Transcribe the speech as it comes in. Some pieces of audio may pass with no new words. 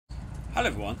Hello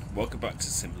everyone, welcome back to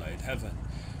Simulated Heaven.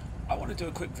 I want to do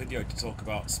a quick video to talk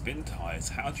about Spintires.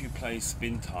 How do you play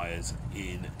Spintires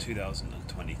in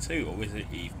 2022, or is it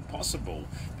even possible?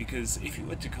 Because if you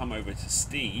were to come over to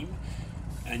Steam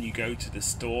and you go to the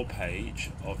store page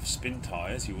of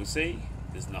Spintires, you will see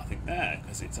there's nothing there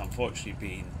because it's unfortunately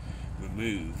been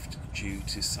removed due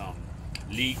to some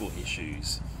legal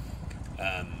issues.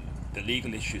 The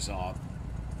legal issues are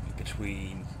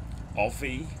between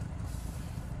Ovi,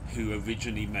 who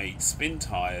originally made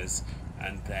Spintires,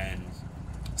 and then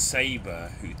Saber,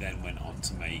 who then went on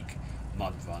to make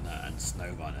Mud Runner and Snow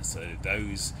Runner. So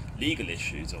those legal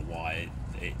issues are why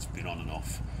it's been on and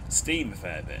off Steam a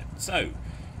fair bit. So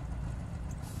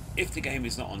if the game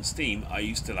is not on Steam, are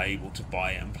you still able to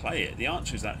buy it and play it? The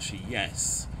answer is actually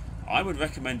yes. I would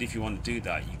recommend, if you want to do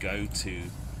that, you go to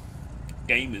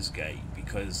Gamersgate,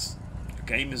 because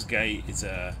Gamersgate is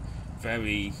a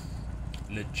very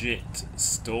legit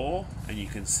store, and you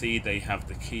can see they have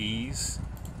the keys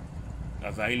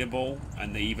available,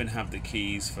 and they even have the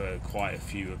keys for quite a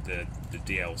few of the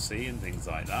DLC and things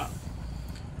like that.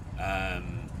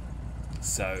 And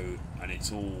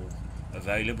it's all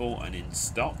available and in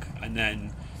stock, and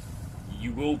then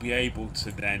you will be able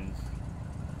to then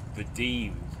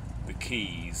redeem the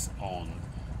keys on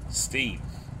Steam.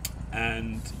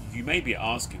 And you may be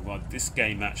asking, well, this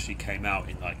game actually came out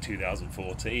in like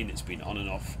 2014, it's been on and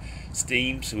off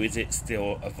Steam, so is it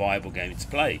still a viable game to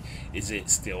play? Is it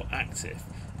still active?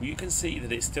 Well, you can see that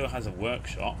it still has a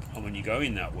workshop, and when you go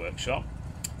in that workshop,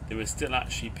 there are still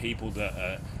actually people that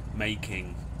are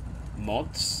making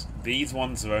mods. These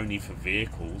ones are only for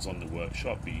vehicles on the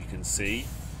workshop, but you can see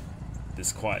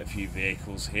there's quite a few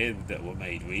vehicles here that were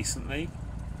made recently.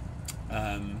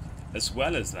 As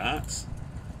well as that,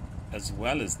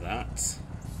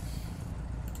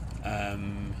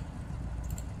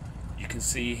 you can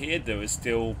see here there are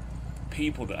still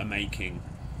people that are making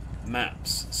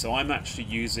maps. So I'm actually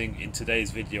using, in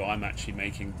today's video, I'm actually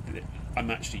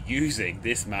using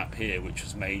this map here, which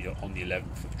was made on the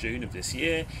 11th of June of this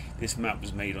year. This map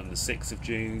was made on the 6th of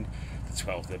June, the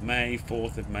 12th of May,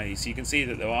 4th of May. So you can see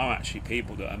that there are actually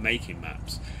people that are making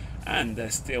maps, and they're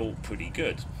still pretty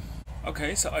good.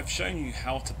 Okay, so I've shown you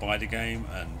how to buy the game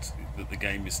and that the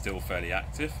game is still fairly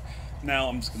active. Now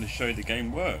I'm just going to show you the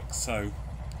game works. So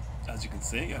as you can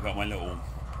see, I've got my little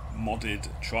modded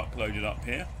truck loaded up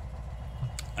here,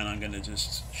 and I'm going to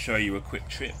just show you a quick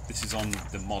trip. This is on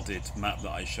the modded map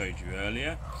that I showed you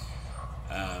earlier,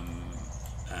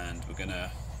 and we're going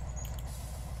to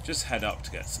just head up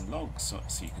to get some logs so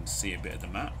you can see a bit of the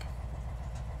map.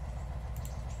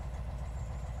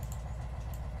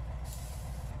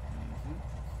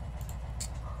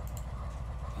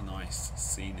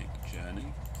 Scenic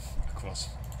journey across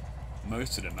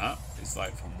most of the map. It's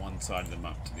like from one side of the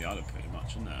map to the other pretty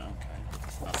much, isn't it? Okay,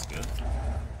 that's good.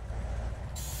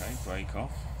 Okay, break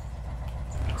off.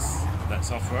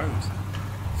 Let's off-road.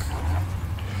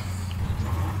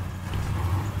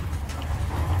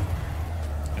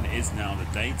 And it is now the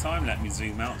daytime. Let me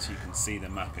zoom out so you can see the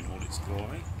map in all its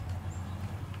glory.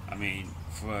 I mean,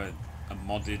 for a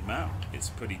modded map, it's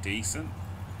pretty decent.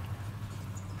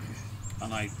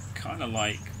 And I kind of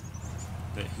like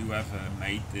that whoever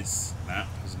made this map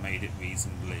has made it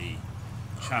reasonably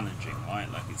challenging, right?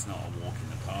 Like, it's not a walk in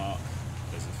the park.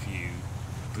 There's a few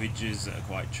bridges that are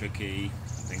quite tricky and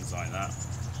things like that.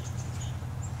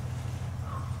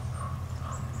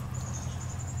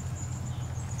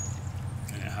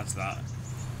 And it has that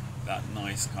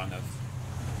nice kind of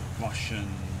Russian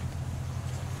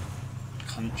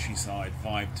countryside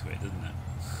vibe to it, doesn't it?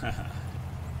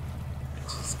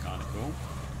 Which is kind of cool.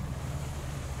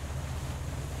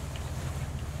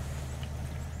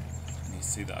 And you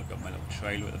see that I've got my little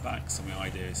trailer at the back, so my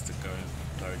idea is to go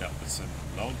and load up with some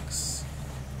logs.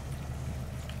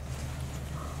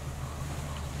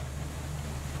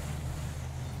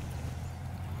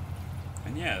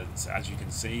 And yeah, as you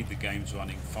can see, the game's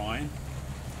running fine.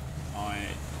 I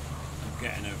am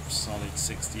getting a solid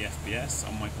 60 FPS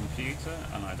on my computer,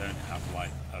 and I don't have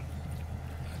like a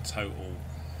total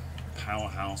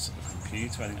powerhouse of the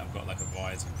computer. I think I've got like a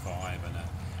Ryzen 5 and a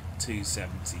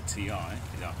 270 Ti,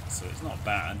 so it's not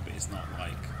bad, but it's not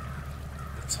like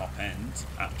the top end,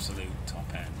 absolute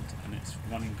top end, and it's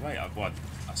running great. I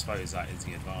suppose that is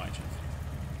the advantage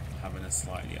of having a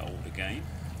slightly older game.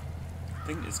 I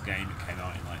think this game came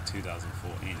out in like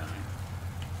 2014, I think,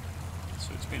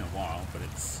 so it's been a while, but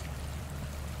it's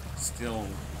still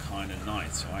kind of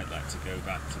nice. So I'd like to go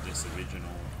back to this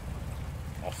original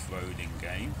off-roading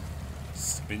game,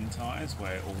 Spintires,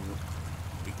 where it all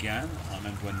began. I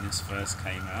remember when this first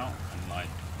came out, and like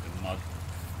the mud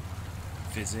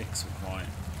physics were quite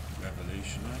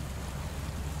revolutionary.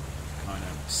 Kind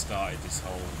of started this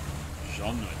whole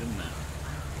genre, didn't it?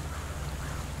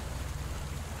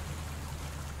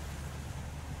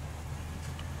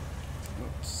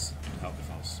 Whoops, it'd help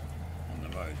if I was on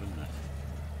the road, wouldn't it?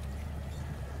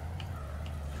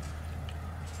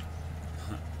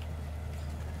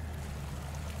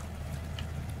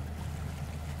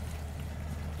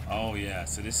 Oh yeah,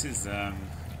 so this is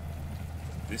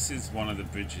one of the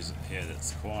bridges up here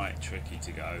that's quite tricky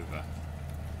to get over.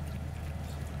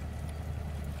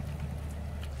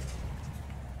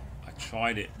 I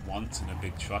tried it once in a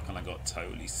big truck and I got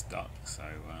totally stuck, so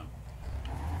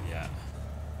yeah,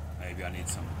 maybe I need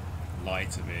some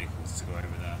lighter vehicles to go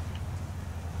over there.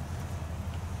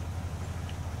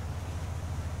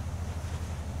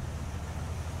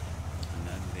 And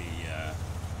then the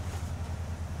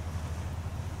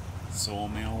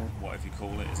sawmill, whatever you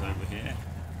call it, is over here.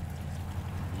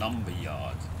 Lumber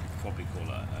yard, you'd probably call it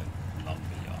a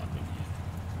lumber yard, wouldn't you?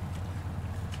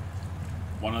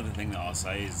 One other thing that I'll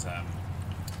say is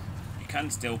you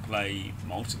can still play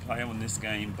multiplayer on this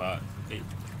game, but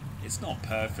it's not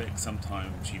perfect.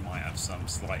 Sometimes you might have some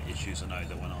slight issues. I know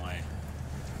that when I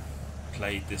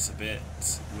played this a bit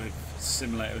with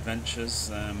Simulator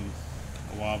Adventures a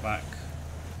while back,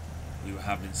 we were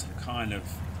having some kind of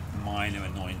minor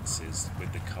annoyances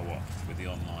with the co-op, with the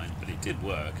online, but it did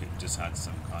work. It just had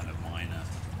some kind of minor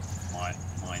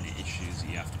issues that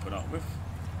you have to put up with.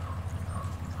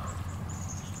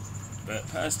 But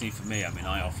personally for me, I mean,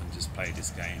 I often just play this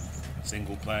game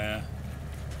single player.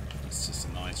 It's just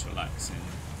a nice relaxing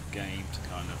game to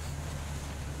kind of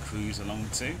cruise along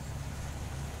to.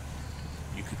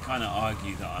 You could kind of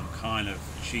argue that I'm kind of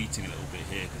cheating a little bit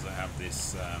here because I have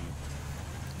this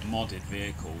modded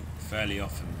vehicle. Fairly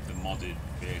often the modded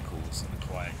vehicles are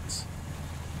quite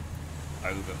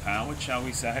overpowered, shall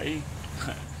we say.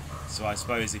 So I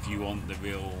suppose if you want the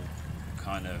real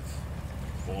kind of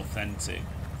authentic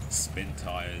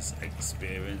Spintires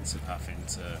experience of having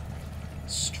to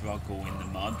struggle in the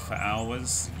mud for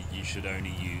hours, you should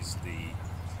only use the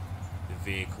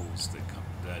vehicles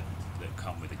that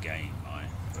come with the game, right?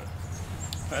 But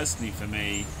personally for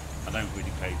me, I don't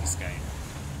really play this game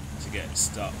to get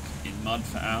stuck in mud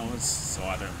for hours, so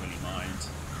I don't really mind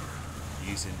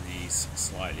using these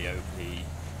slightly OP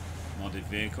modded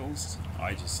vehicles.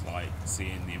 I just like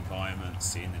seeing the environment,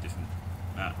 seeing the different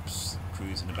maps,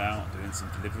 cruising about, doing some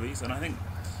deliveries, and I think,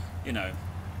 you know,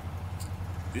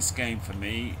 this game for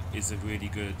me is a really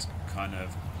good kind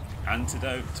of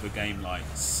antidote to a game like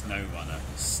SnowRunner.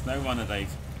 SnowRunner,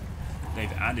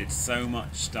 they've added so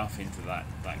much stuff into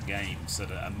that game, so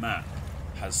that a map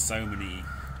has so many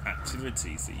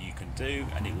activities that you can do,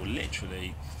 and it will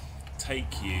literally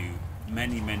take you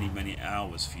many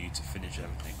hours for you to finish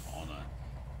everything on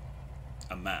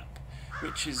a map,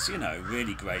 which is, you know,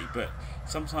 really great. But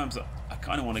sometimes I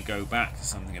kind of want to go back to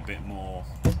something a bit more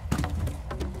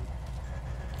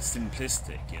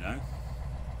simplistic, you know.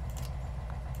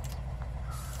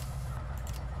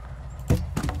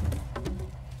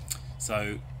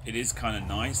 So it is kind of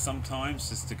nice sometimes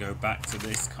just to go back to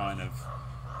this kind of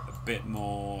a bit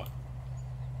more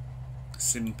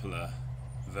simpler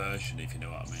version, if you know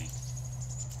what I mean.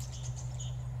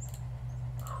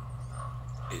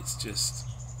 It's just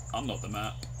unlock the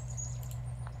map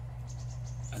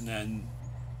and then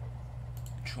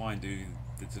try and do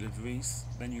the deliveries,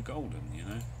 then you're golden, you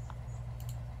know.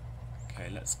 Okay,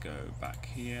 let's go back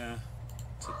here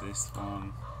to this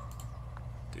one,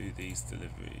 do these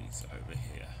deliveries over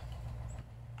here.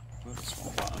 Whoops,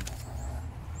 wrong button.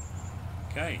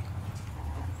 Okay,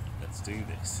 let's do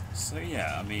this. So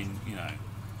yeah, I mean, you know,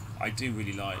 I do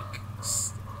really like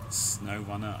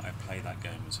SnowRunner. I play that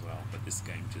game as well, but this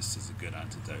game just is a good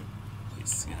antidote.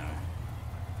 It's, you know,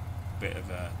 a bit of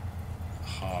a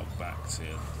hark back to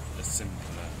a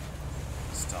simpler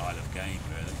style of game,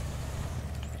 really.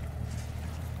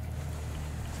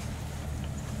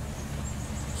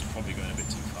 It's probably going a bit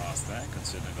too fast there,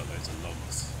 considering I've got loads of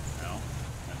logs now.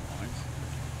 Never mind.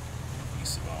 You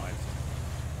survived.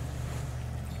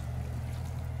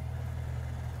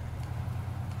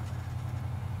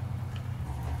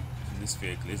 And this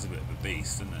vehicle is a bit of a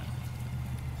beast, isn't it?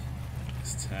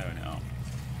 It's tearing it up.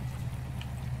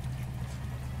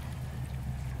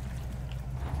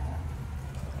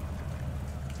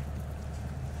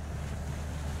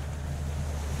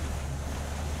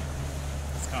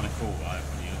 Kind of cool, right,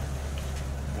 when you're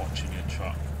watching your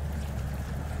truck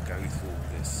go through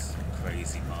all this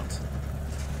crazy mud.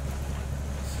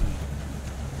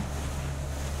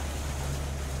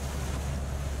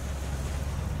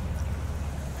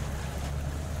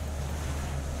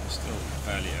 Still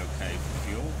fairly okay for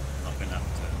fuel. Not been able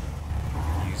to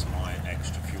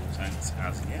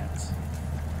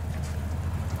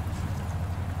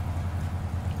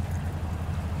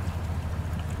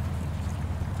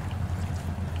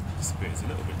bit is a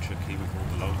little bit tricky with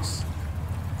all the logs.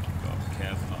 You've got to be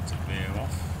careful not to veer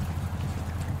off.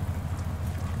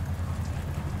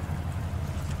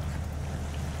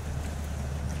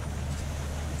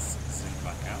 Let's zoom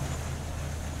back out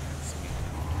so we can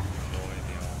enjoy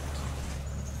the old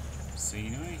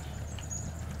scenery.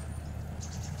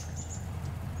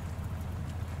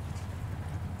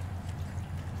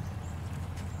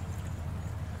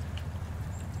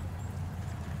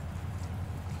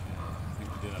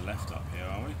 Left up here,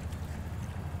 are we?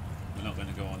 We're not going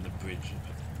to go on the bridge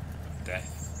of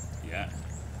death yet.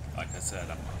 Like I said,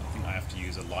 I think I have to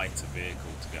use a lighter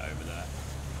vehicle to get over there.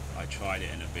 I tried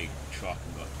it in a big truck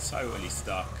and got totally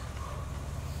stuck.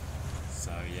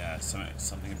 So yeah,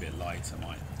 something a bit lighter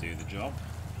might do the job.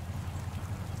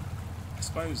 I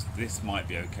suppose this might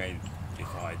be okay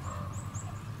if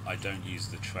I don't use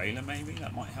the trailer, maybe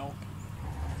that might help.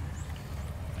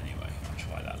 Anyway, I'll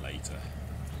try that later.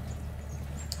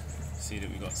 See that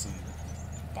we got some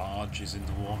barges in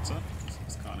the water, so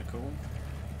it's kind of cool.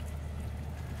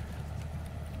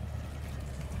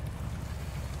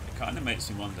 It kind of makes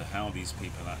me wonder how these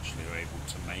people actually are able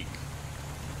to make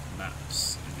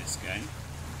maps in this game.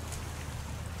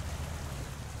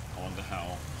 I wonder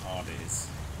how hard it is.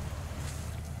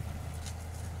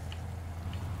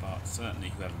 But certainly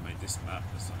whoever made this map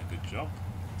has done a good job.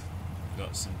 We've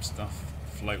got some stuff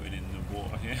floating in the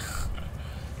water here.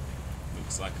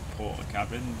 Looks like a porter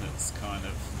cabin that's kind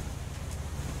of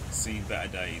seen better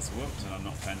days. Whoops, and I'm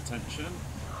not paying attention.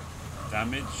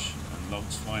 Damage and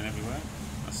logs flying everywhere.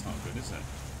 That's not good, is it?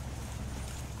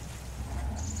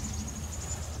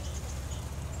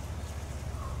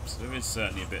 So there is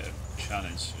certainly a bit of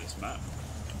challenge to this map,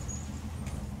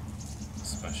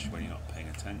 especially when you're not paying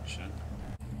attention.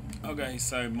 Okay,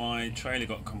 so my trailer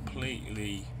got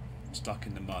completely stuck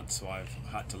in the mud, so I've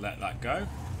had to let that go.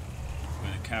 I'm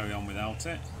going to carry on without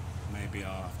it. Maybe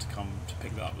I'll have to come to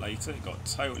pick that up later. It got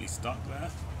totally stuck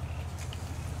there.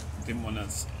 Didn't want to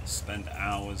spend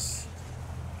hours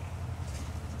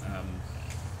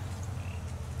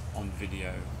on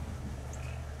video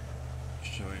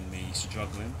showing me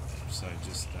struggling. So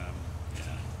just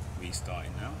yeah,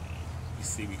 restarting now. You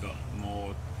see we got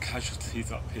more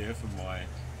casualties up here from my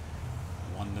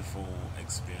wonderful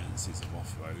experiences of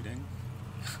off-roading.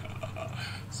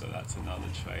 So that's another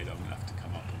trade I'm going to have to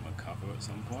come up and recover at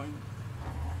some point.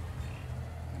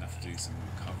 I'm going to have to do some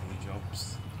recovery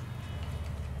jobs.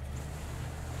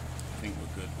 I think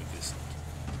we're good with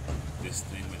this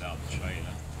thing without the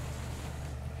trailer.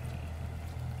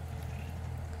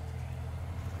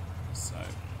 So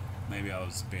maybe I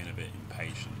was being a bit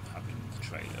impatient having the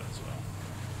trailer as well.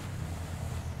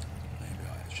 Maybe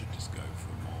I should just go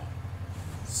for a more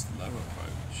slow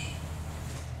approach.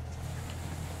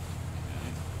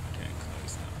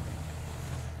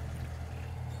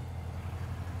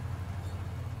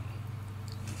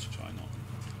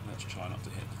 Try not to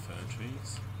hit the fir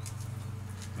trees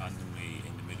randomly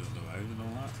in the middle of the road and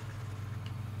all that.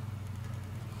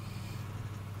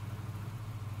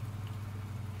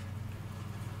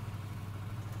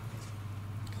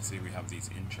 You can see we have these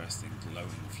interesting glowing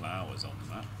flowers on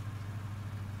the map.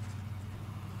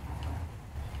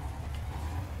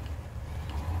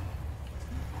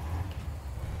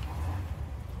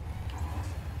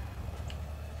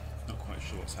 Not quite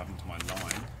sure what's happened to my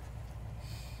line.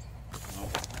 Oh,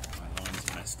 my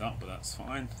line's messed up, but that's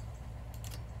fine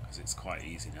because it's quite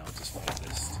easy now just for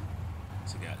this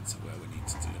to get to where we need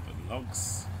to deliver the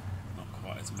logs. Not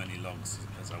quite as many logs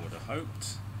as I would have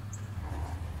hoped,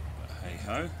 but hey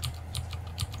ho.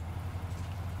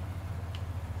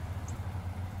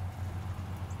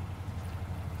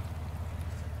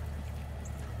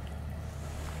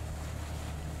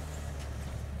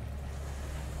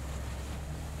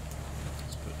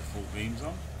 Let's put the full beams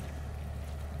on.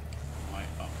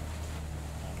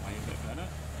 A bit better.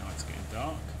 Now it's getting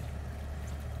dark.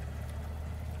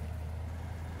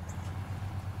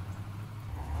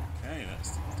 Okay,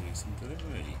 let's do some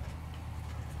delivery.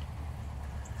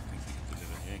 I think we can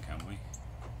deliver here, can we?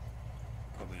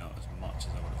 Probably not as much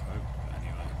as I would have hoped, but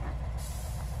anyway.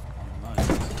 Right.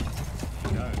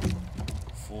 There you go.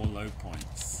 4 low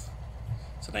points.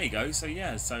 So there you go. So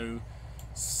yeah, so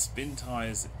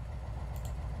Spintires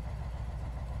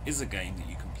is a game that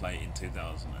you can play in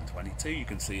 2022. You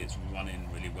can see it's running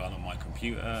really well on my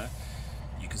computer.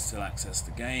 You can still access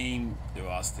the game. There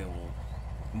are still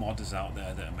modders out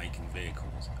there that are making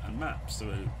vehicles and maps.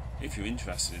 So if you're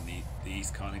interested in these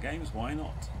kind of games, why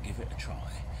not give it a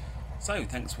try? So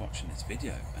thanks for watching this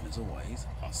video, and as always,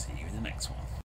 I'll see you in the next one.